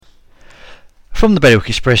From the Bailiwick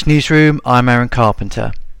Express newsroom, I'm Aaron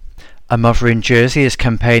Carpenter. A mother in Jersey is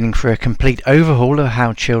campaigning for a complete overhaul of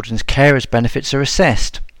how children's carers' benefits are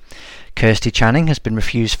assessed. Kirsty Channing has been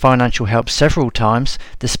refused financial help several times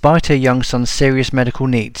despite her young son's serious medical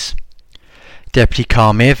needs. Deputy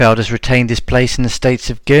Carl Meerveld has retained his place in the States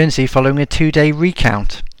of Guernsey following a 2-day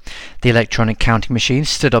recount. The electronic counting machine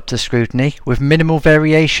stood up to scrutiny with minimal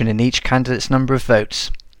variation in each candidate's number of votes.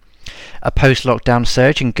 A post-lockdown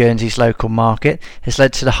surge in Guernsey's local market has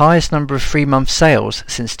led to the highest number of 3-month sales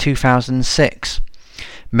since 2006.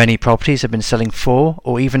 Many properties have been selling for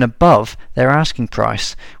or even above their asking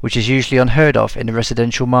price, which is usually unheard of in the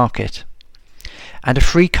residential market. And a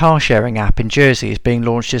free car-sharing app in Jersey is being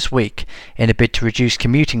launched this week in a bid to reduce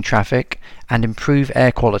commuting traffic and improve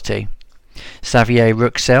air quality. Xavier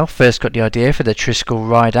Ruxel first got the idea for the Triskel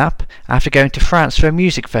Ride app after going to France for a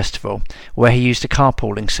music festival, where he used a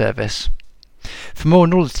carpooling service. For more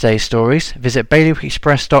on all of today's stories, visit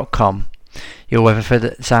bailiwickexpress.com. Your weather for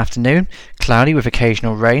this afternoon: cloudy with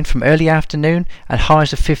occasional rain from early afternoon and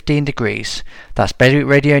highs of 15 degrees. That's Bailiwick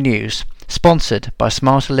Radio News, sponsored by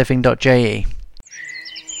smarterliving.je.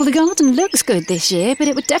 Well, the garden looks good this year, but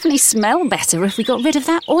it would definitely smell better if we got rid of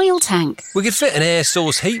that oil tank. We could fit an air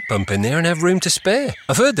source heat pump in there and have room to spare.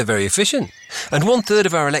 I've heard they're very efficient. And 1/3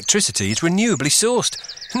 of our electricity is renewably sourced.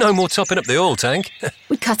 No more topping up the oil tank.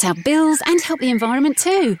 We'd cut our bills and help the environment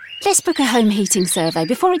too. Let's book a home heating survey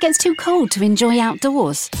before it gets too cold to enjoy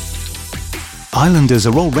outdoors. Islanders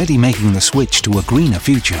are already making the switch to a greener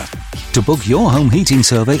future. To book your home heating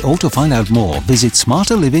survey or to find out more, visit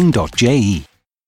smarterliving.je.